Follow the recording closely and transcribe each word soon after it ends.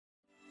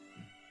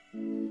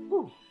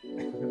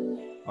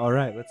All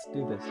right, let's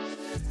do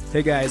this.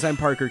 Hey guys, I'm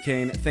Parker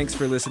Kane. Thanks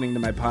for listening to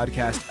my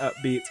podcast,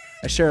 Upbeat.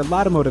 I share a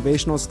lot of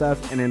motivational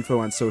stuff and info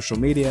on social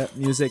media,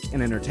 music,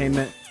 and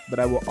entertainment, but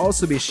I will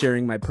also be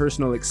sharing my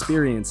personal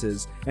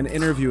experiences and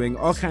interviewing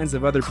all kinds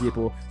of other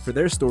people for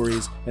their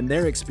stories and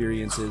their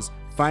experiences,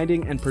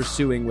 finding and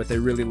pursuing what they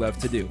really love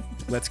to do.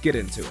 Let's get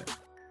into it.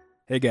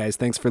 Hey guys,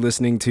 thanks for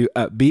listening to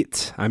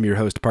Upbeat. I'm your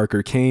host,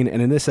 Parker Kane, and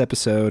in this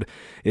episode,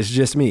 it's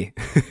just me.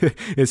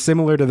 It's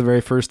similar to the very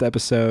first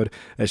episode.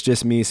 It's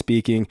just me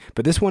speaking,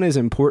 but this one is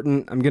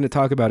important. I'm going to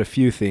talk about a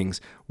few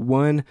things.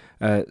 One,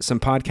 some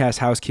podcast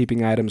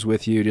housekeeping items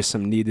with you, just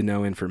some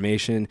need-to-know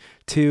information.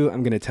 Two,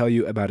 I'm going to tell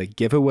you about a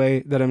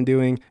giveaway that I'm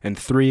doing. And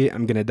three,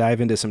 I'm going to dive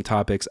into some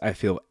topics I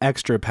feel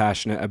extra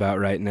passionate about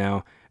right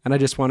now, and I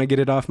just want to get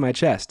it off my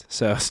chest.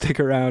 So stick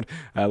around.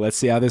 Let's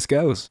see how this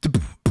goes.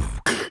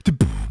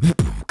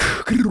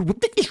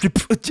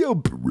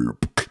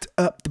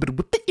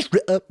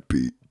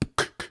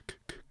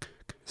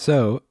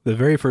 So, the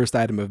very first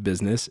item of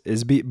business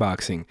is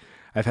beatboxing.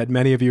 I've had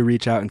many of you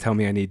reach out and tell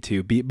me I need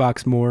to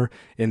beatbox more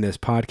in this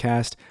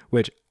podcast,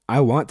 which I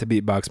want to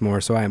beatbox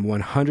more, so I am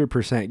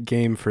 100%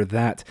 game for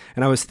that.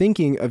 And I was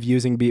thinking of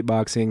using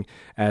beatboxing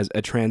as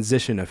a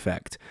transition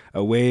effect,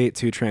 a way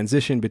to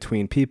transition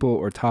between people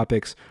or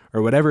topics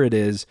or whatever it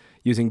is,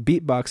 using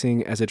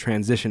beatboxing as a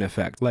transition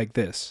effect, like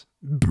this.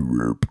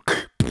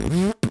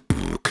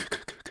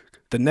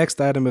 The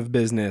next item of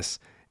business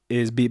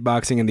is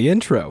beatboxing in the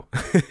intro.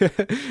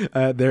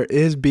 There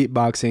is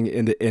beatboxing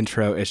in the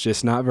intro. It's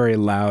just not very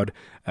loud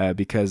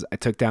because I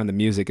took down the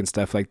music and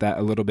stuff like that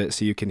a little bit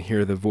so you can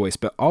hear the voice.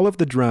 But all of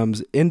the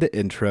drums in the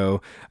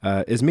intro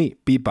is me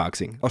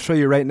beatboxing. I'll show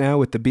you right now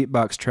with the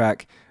beatbox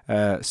track,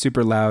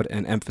 super loud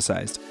and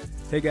emphasized.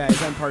 Hey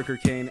guys, I'm Parker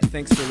Kane.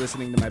 Thanks for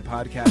listening to my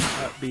podcast,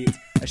 Upbeat.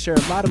 I share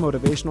a lot of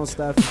motivational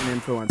stuff and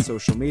info on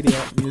social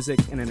media, music,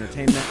 and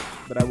entertainment,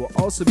 but I will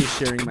also be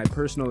sharing my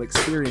personal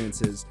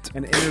experiences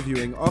and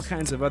interviewing all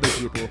kinds of other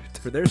people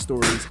for their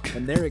stories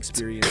and their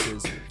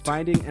experiences,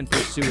 finding and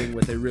pursuing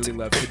what they really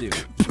love to do.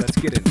 Let's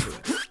get into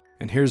it.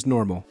 And here's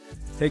normal.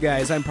 Hey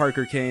guys, I'm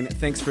Parker Kane.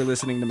 Thanks for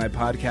listening to my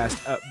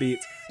podcast, Upbeat.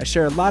 I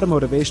share a lot of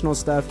motivational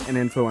stuff and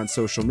info on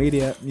social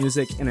media,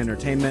 music, and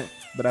entertainment,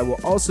 but I will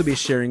also be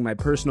sharing my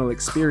personal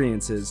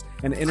experiences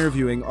and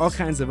interviewing all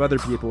kinds of other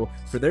people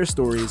for their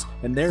stories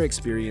and their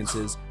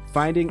experiences,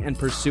 finding and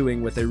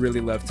pursuing what they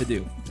really love to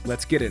do.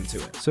 Let's get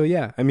into it. So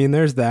yeah, I mean,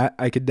 there's that.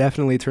 I could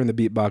definitely turn the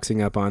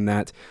beatboxing up on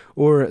that.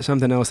 Or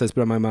something else that's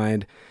been on my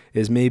mind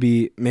is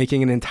maybe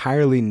making an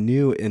entirely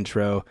new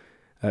intro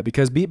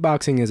because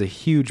beatboxing is a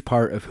huge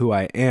part of who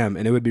I am,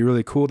 and it would be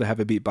really cool to have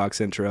a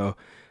beatbox intro.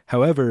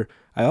 However,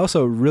 I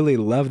also really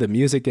love the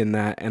music in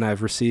that, and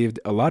I've received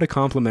a lot of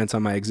compliments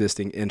on my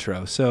existing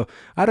intro. So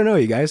I don't know,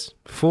 you guys.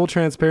 Full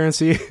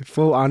transparency,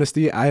 full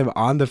honesty. I am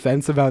on the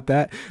fence about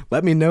that.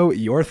 Let me know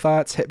your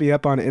thoughts. Hit me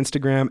up on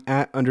Instagram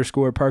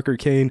 @_Parker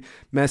Kane.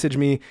 Message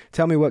me.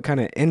 Tell me what kind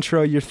of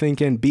intro you're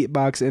thinking.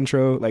 Beatbox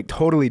intro, like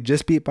totally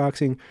just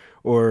beatboxing,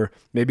 or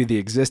maybe the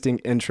existing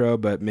intro,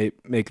 but make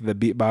the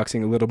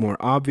beatboxing a little more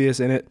obvious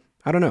in it.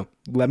 I don't know.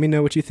 Let me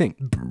know what you think.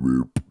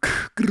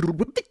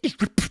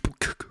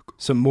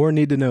 Some more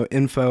need to know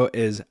info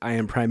is I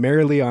am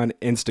primarily on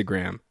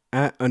Instagram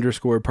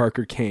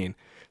 @_Parker Kane.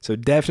 So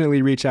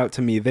definitely reach out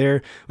to me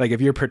there. Like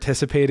if you're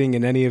participating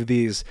in any of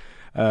these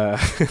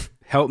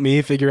help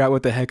me figure out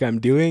what the heck I'm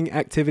doing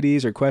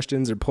activities or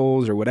questions or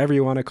polls or whatever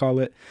you want to call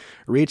it,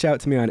 reach out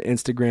to me on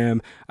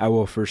Instagram. I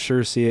will for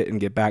sure see it and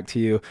get back to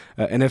you.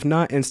 And if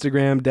not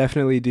Instagram,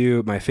 definitely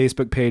do my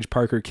Facebook page,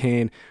 Parker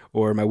Kane,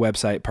 or my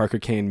website,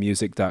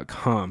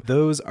 parkerkanemusic.com.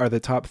 Those are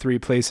the top 3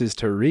 places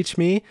to reach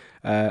me.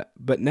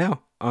 But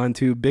now on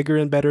to bigger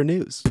and better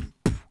news.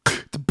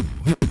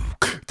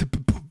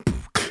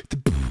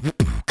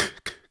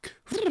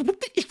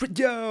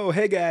 Yo,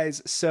 hey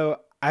guys.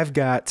 So I've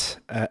got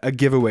a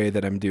giveaway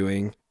that I'm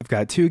doing. I've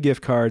got 2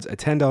 gift cards, a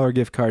 $10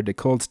 gift card to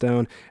Cold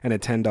Stone and a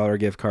 $10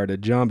 gift card to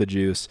Jamba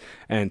Juice.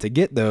 And to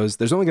get those,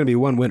 there's only going to be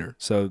one winner.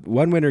 So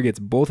one winner gets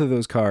both of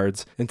those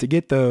cards. And to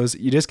get those,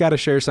 you just got to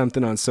share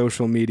something on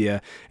social media,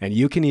 and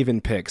you can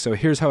even pick. So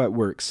here's how it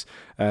works.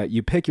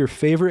 You pick your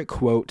favorite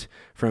quote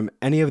from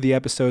any of the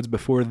episodes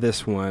before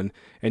this one,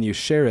 and you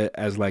share it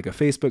as like a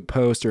Facebook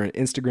post or an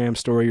Instagram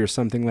story or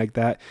something like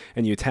that.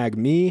 And you tag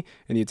me,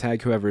 and you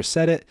tag whoever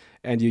said it,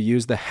 and you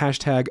use the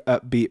hashtag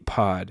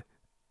UpbeatPod.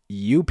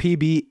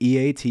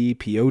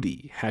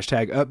 UPBEATPOD,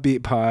 hashtag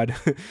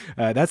UpbeatPod.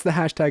 That's the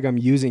hashtag I'm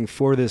using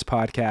for this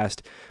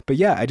podcast. But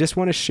yeah, I just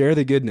want to share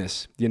the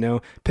goodness,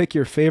 pick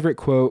your favorite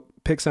quote,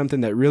 pick something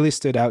that really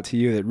stood out to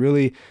you, that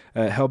really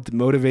helped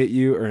motivate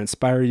you or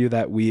inspire you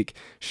that week.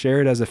 Share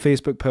it as a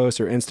Facebook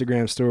post or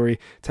Instagram story.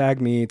 Tag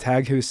me,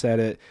 tag who said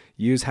it,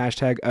 use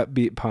hashtag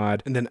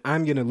UpbeatPod. And then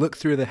I'm going to look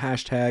through the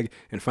hashtag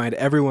and find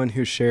everyone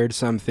who shared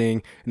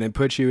something and then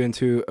put you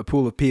into a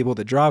pool of people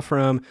to draw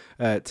from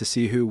to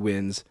see who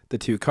wins the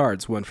 2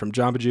 cards, one from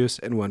Jamba Juice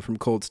and one from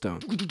Cold Stone.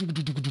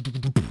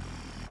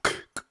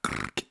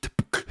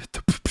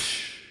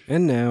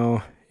 And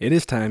now it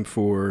is time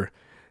for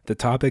the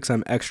topics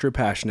I'm extra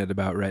passionate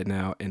about right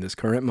now in this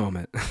current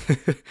moment.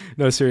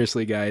 No,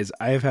 seriously, guys,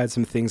 I have had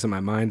some things on my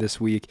mind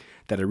this week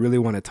that I really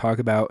want to talk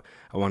about.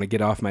 I want to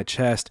get off my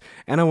chest,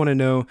 and I want to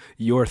know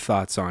your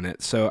thoughts on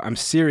it. So I'm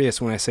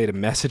serious when I say to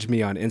message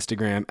me on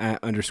Instagram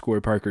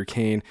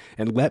 @_ParkerKane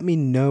and let me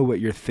know what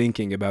you're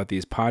thinking about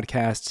these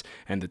podcasts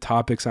and the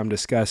topics I'm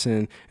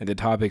discussing and the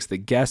topics the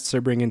guests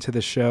are bringing to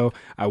the show.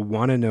 I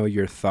want to know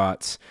your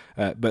thoughts.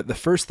 But the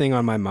first thing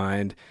on my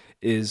mind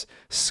is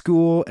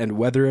school and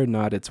whether or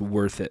not it's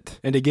worth it.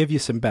 And to give you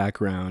some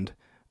background,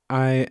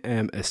 I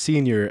am a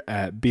senior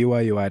at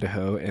BYU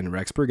Idaho in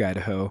Rexburg,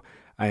 Idaho.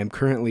 I am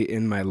currently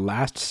in my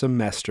last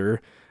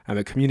semester. I'm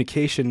a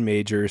communication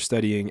major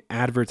studying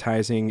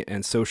advertising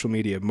and social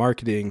media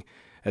marketing,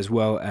 as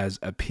well as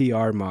a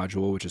PR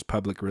module, which is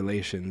public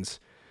relations.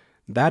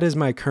 That is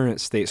my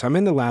current state. So I'm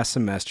in the last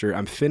semester.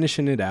 I'm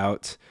finishing it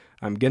out.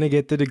 I'm going to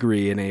get the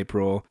degree in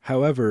April.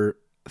 However,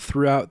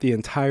 throughout the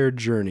entire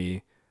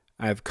journey,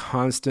 I've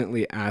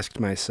constantly asked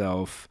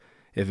myself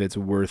if it's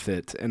worth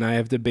it. And I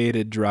have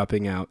debated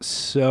dropping out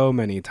so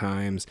many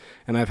times.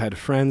 And I've had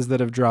friends that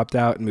have dropped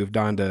out and moved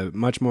on to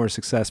much more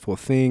successful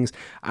things.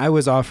 I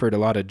was offered a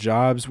lot of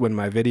jobs when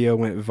my video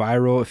went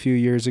viral a few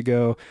years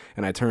ago,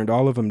 and I turned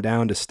all of them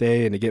down to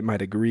stay and to get my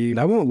degree. And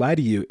I won't lie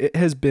to you, it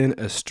has been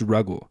a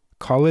struggle.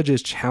 College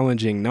is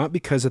challenging, not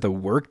because of the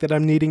work that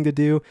I'm needing to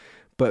do,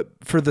 but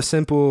for the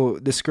simple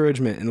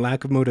discouragement and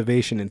lack of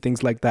motivation and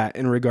things like that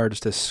in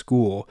regards to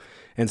school.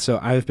 And so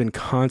I've been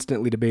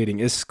constantly debating,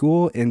 is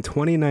school in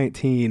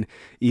 2019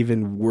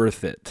 even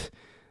worth it?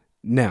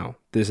 Now,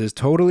 this is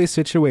totally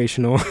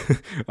situational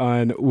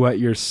on what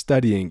you're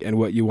studying and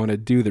what you want to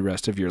do the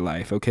rest of your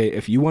life. Okay,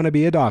 if you want to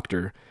be a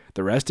doctor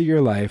the rest of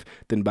your life,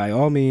 then by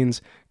all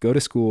means, go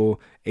to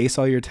school, ace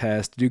all your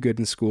tests, do good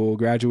in school,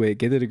 graduate,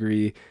 get a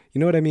degree. You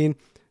know what I mean?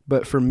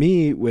 But for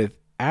me, with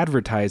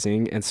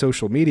advertising and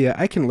social media,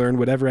 I can learn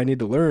whatever I need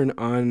to learn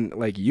on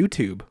like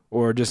YouTube,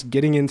 or just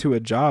getting into a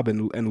job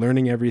and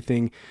learning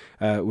everything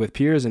with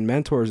peers and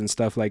mentors and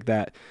stuff like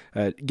that,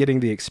 getting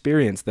the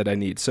experience that I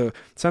need. So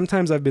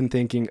sometimes I've been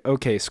thinking,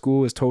 okay,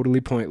 school is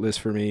totally pointless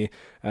for me.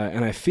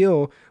 And I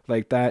feel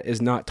like that is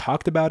not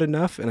talked about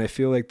enough. And I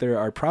feel like there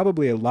are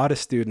probably a lot of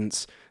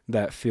students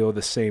that feel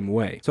the same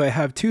way. So I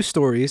have two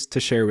stories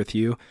to share with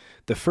you.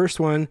 The first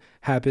one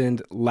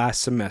happened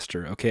last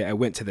semester. Okay, I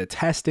went to the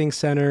testing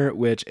center,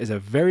 which is a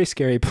very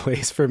scary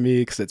place for me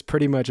because it's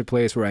pretty much a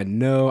place where I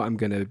know I'm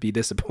going to be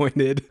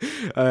disappointed.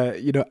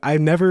 I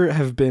never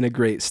have been a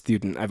great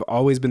student. I've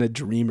always been a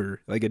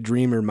dreamer, like a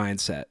dreamer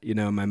mindset.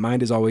 My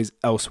mind is always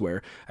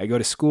elsewhere. I go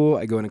to school,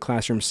 I go in a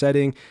classroom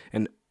setting,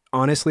 and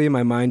honestly,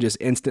 my mind just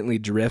instantly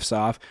drifts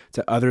off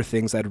to other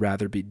things I'd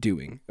rather be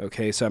doing.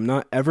 Okay, so I'm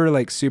not ever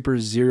like super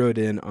zeroed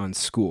in on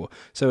school.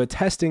 So a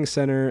testing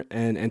center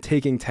and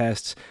taking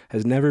tests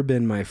has never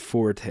been my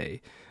forte.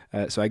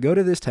 So I go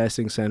to this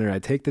testing center, I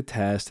take the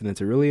test, and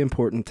it's a really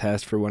important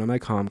test for one of my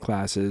comm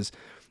classes.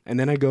 And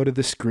then I go to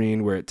the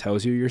screen where it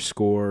tells you your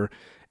score,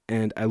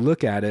 and I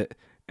look at it,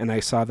 and I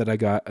saw that I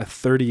got a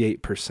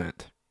 38%.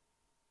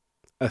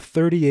 A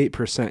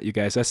 38%, you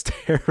guys, that's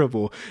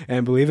terrible.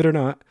 And believe it or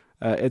not,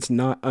 it's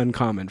not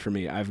uncommon for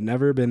me. I've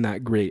never been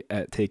that great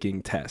at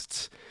taking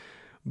tests.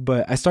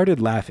 But I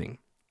started laughing.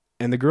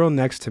 And the girl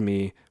next to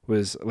me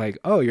was like,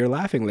 "Oh, you're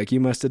laughing. Like,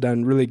 you must have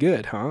done really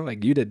good, huh?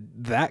 Like, you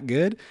did that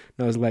good?"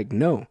 And I was like,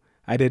 "No,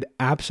 I did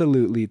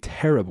absolutely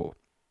terrible."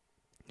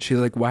 She's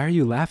like, "Why are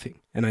you laughing?"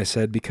 And I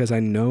said, "Because I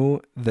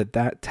know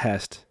that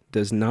test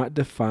does not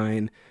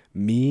define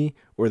me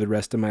or the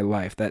rest of my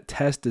life. That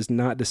test does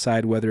not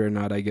decide whether or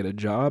not I get a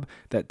job.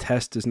 That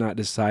test does not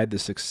decide the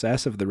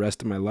success of the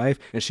rest of my life."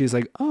 And she's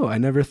like, "Oh, I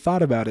never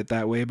thought about it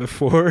that way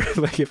before."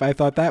 Like, if I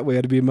thought that way,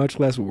 I'd be much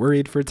less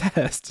worried for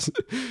tests.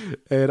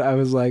 And I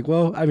was like,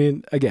 well, I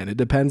mean, again, it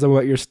depends on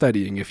what you're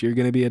studying. If you're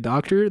going to be a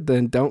doctor,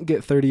 then don't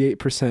get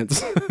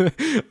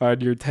 38%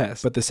 on your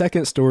test. But the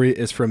second story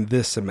is from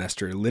this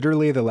semester,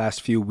 literally the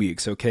last few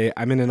weeks, okay?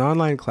 I'm in an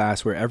online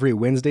class where every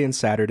Wednesday and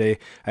Saturday,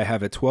 I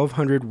have a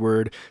 1,200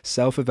 word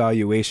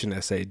self-evaluation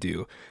essay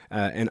due.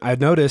 And I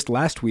noticed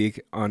last week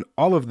on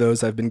all of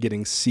those, I've been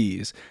getting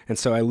C's. And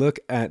so I look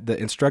at the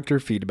instructor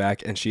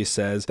feedback, and she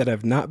says that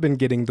I've not been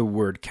getting the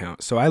word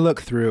count. So I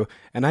look through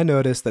and I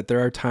notice that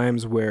there are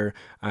times where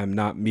I'm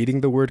not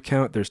meeting the word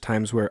count. There's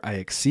times where I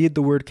exceed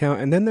the word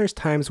count. And then there's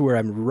times where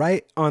I'm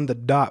right on the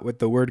dot with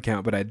the word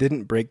count, but I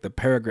didn't break the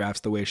paragraphs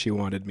the way she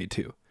wanted me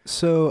to.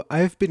 So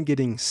I've been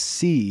getting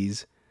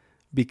C's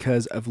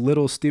because of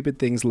little stupid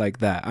things like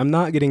that. I'm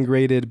not getting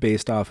graded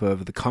based off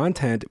of the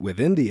content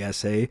within the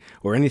essay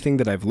or anything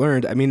that I've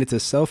learned. I mean, it's a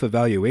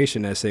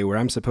self-evaluation essay where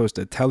I'm supposed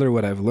to tell her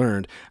what I've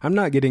learned. I'm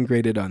not getting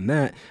graded on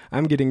that.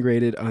 I'm getting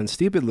graded on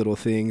stupid little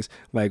things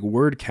like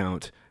word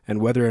count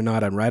and whether or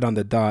not I'm right on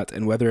the dot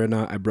and whether or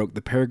not I broke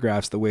the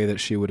paragraphs the way that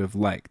she would have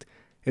liked.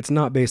 It's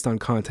not based on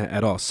content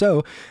at all.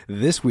 So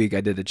this week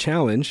I did a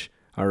challenge.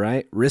 All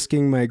right,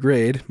 risking my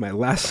grade, my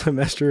last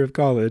semester of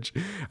college,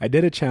 I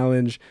did a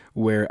challenge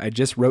where I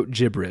just wrote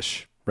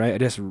gibberish. right? I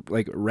just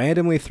like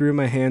randomly threw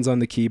my hands on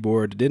the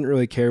keyboard, didn't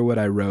really care what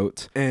I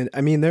wrote. And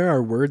I mean, there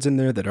are words in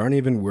there that aren't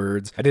even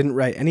words. I didn't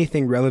write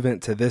anything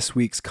relevant to this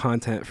week's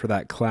content for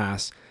that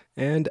class.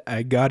 And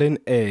I got an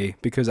A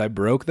because I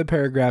broke the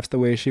paragraphs the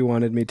way she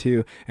wanted me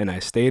to, and I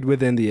stayed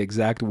within the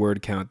exact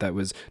word count that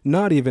was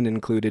not even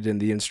included in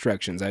the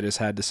instructions. I just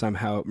had to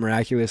somehow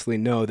miraculously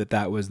know that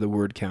that was the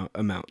word count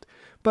amount.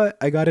 But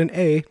I got an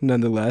A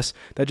nonetheless.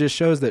 That just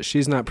shows that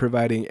she's not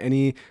providing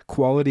any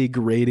quality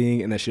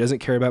grading and that she doesn't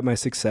care about my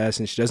success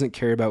and she doesn't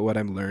care about what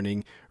I'm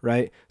learning,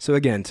 right? So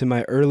again, to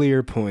my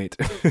earlier point,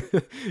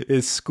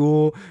 is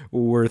school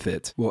worth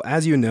it? Well,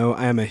 as you know,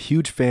 I am a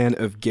huge fan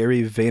of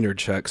Gary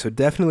Vaynerchuk, so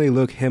definitely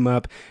look him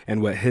up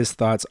and what his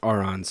thoughts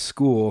are on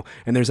school.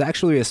 And there's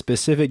actually a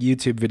specific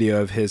YouTube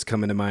video of his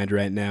coming to mind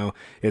right now.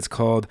 It's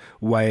called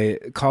Why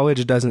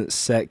College Doesn't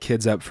Set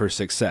Kids Up for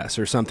Success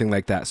or something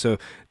like that. So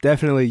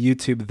definitely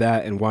YouTube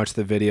that and watch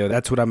the video.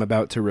 That's what I'm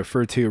about to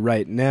refer to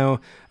right now.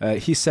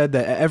 He said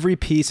that every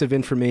piece of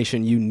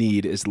information you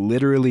need is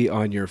literally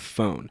on your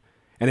phone.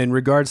 And in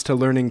regards to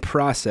learning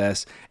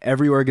process,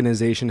 every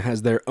organization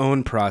has their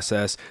own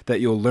process that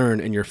you'll learn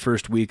in your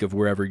first week of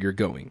wherever you're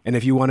going. And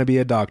if you want to be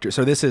a doctor,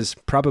 so this is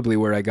probably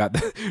where I got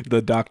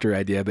the doctor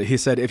idea, but he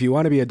said, if you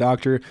want to be a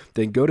doctor,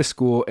 then go to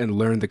school and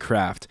learn the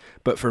craft.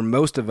 But for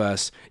most of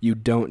us, you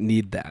don't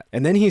need that.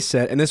 And then he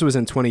said, and this was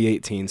in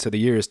 2018, so the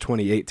year is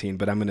 2018,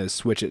 but I'm going to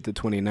switch it to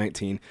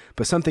 2019.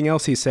 But something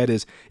else he said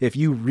is, if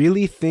you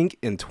really think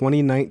in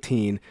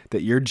 2019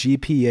 that your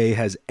GPA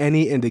has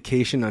any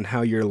indication on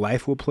how your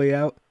life will play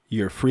out,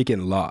 you're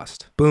freaking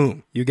lost.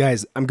 Boom. You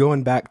guys, I'm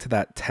going back to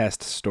that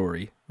test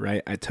story,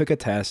 right? I took a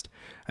test,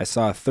 I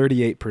saw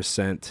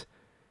 38%,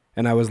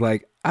 and I was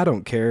like, I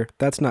don't care.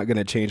 That's not going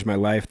to change my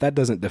life. That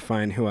doesn't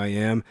define who I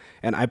am.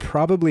 And I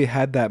probably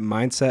had that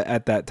mindset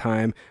at that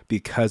time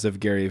because of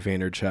Gary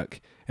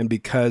Vaynerchuk and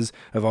because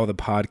of all the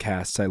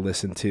podcasts I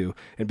listen to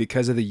and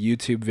because of the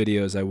YouTube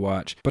videos I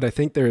watch. But I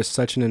think there is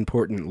such an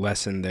important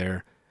lesson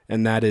there.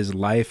 And that is,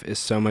 life is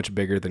so much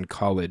bigger than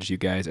college, you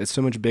guys. It's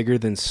so much bigger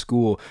than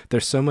school.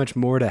 There's so much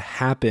more to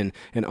happen.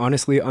 And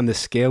honestly, on the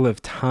scale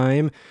of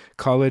time,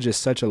 college is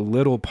such a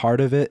little part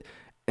of it,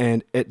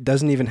 and it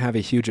doesn't even have a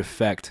huge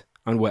effect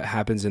on what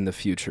happens in the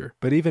future.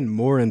 But even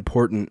more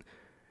important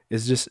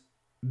is just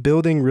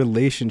building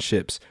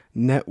relationships,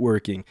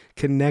 networking,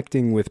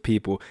 connecting with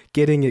people,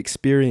 getting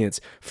experience,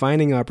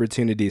 finding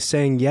opportunities,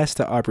 saying yes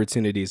to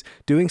opportunities.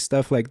 Doing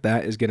stuff like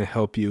that is going to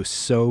help you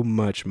so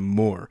much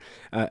more.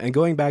 And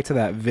going back to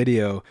that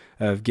video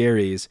of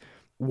Gary's,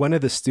 one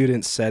of the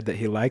students said that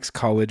he likes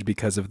college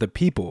because of the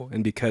people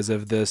and because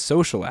of the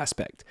social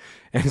aspect.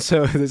 And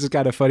so this is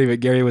kind of funny, but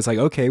Gary was like,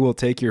 okay, we'll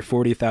take your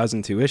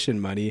 $40,000 tuition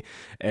money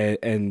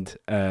and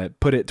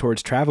put it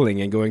towards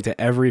traveling and going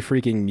to every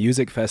freaking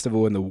music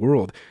festival in the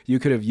world. You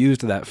could have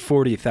used that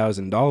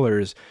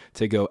 $40,000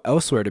 to go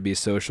elsewhere to be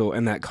social,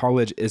 and that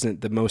college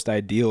isn't the most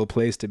ideal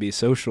place to be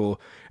social.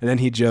 And then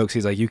he jokes,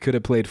 he's like, you could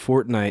have played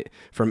Fortnite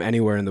from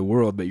anywhere in the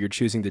world, but you're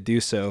choosing to do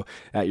so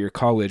at your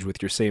college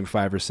with your same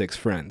 5 or 6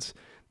 friends.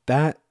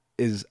 That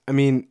is, I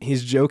mean,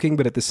 he's joking,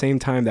 but at the same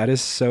time, that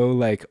is so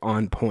like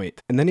on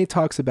point. And then he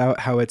talks about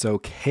how it's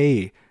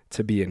okay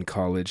to be in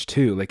college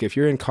too. Like if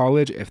you're in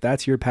college, if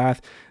that's your path,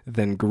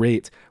 then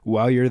great.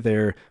 While you're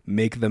there,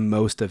 make the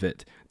most of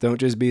it. Don't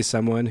just be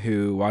someone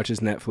who watches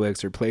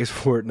Netflix or plays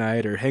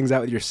Fortnite or hangs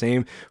out with your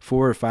same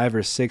 4 or 5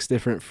 or 6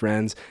 different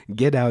friends.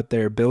 Get out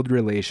there, build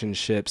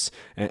relationships,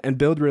 and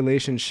build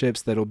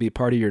relationships that'll be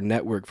part of your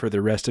network for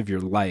the rest of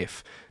your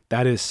life.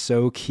 That is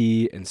so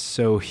key and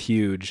so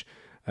huge.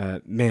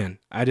 Man,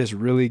 I just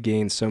really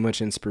gained so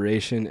much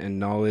inspiration and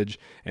knowledge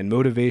and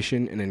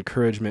motivation and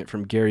encouragement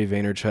from Gary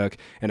Vaynerchuk.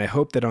 And I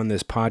hope that on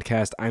this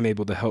podcast, I'm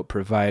able to help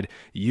provide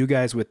you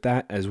guys with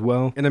that as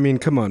well. And I mean,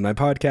 come on, my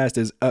podcast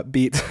is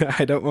upbeat.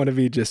 I don't want to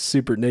be just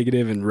super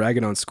negative and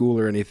ragging on school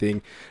or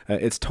anything.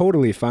 It's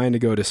totally fine to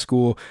go to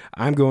school.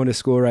 I'm going to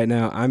school right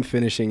now. I'm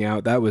finishing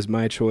out. That was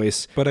my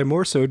choice. But I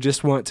more so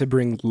just want to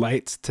bring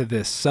light to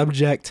this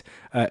subject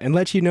and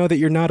let you know that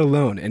you're not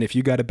alone. And if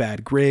you got a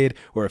bad grade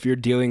or if you're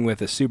dealing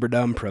with a super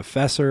dumb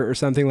professor or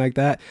something like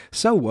that,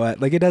 so what?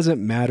 Like, it doesn't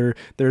matter.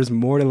 There's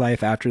more to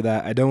life after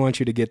that. I don't want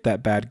you to get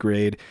that bad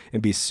grade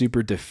and be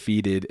super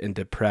defeated and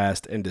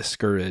depressed and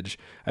discouraged.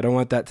 I don't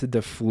want that to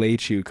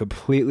deflate you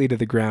completely to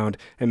the ground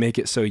and make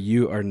it so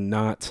you are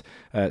not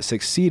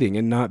succeeding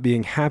and not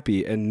being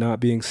happy and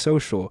not being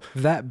social.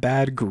 That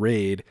bad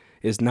grade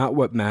is not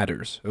what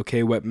matters,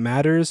 okay? What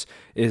matters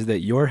is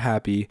that you're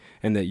happy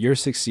and that you're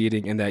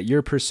succeeding and that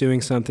you're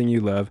pursuing something you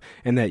love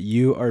and that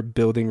you are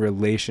building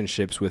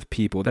relationships with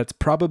people. That's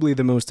probably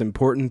the most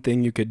important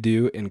thing you could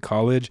do in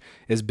college,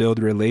 is build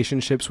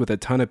relationships with a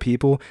ton of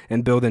people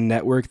and build a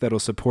network that'll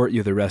support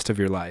you the rest of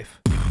your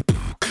life.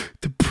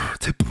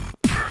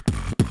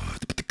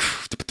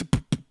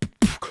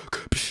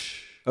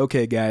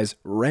 Okay, guys,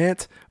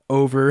 rant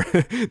over.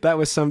 That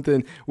was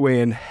something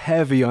weighing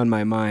heavy on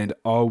my mind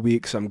all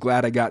week, so I'm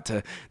glad I got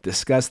to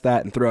discuss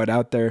that and throw it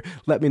out there.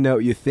 Let me know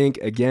what you think.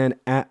 Again,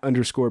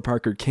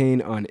 @_Parker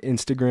Kane on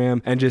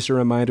Instagram. And just a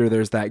reminder,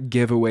 there's that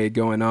giveaway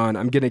going on.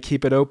 I'm going to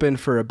keep it open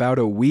for about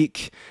a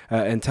week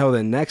until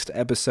the next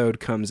episode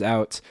comes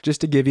out, just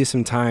to give you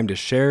some time to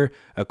share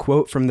a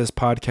quote from this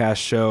podcast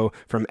show,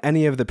 from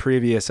any of the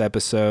previous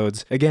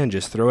episodes. Again,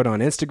 just throw it on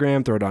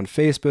Instagram, throw it on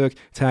Facebook,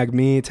 tag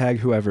me, tag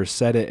whoever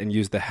said it, and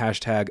use the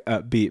hashtag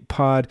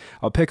UpbeatPod.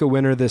 I'll pick a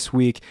winner this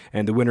week,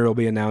 and the winner will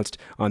be announced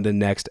on the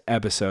next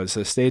episode.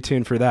 So stay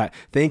tuned for that.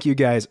 Thank you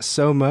guys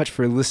so much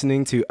for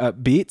listening to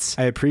Upbeats.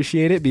 I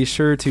appreciate it. Be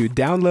sure to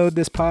download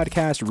this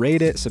podcast,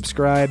 rate it,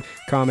 subscribe,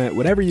 comment,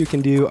 whatever you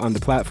can do on the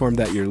platform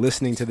that you're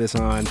listening to this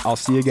on. I'll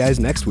see you guys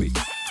next week.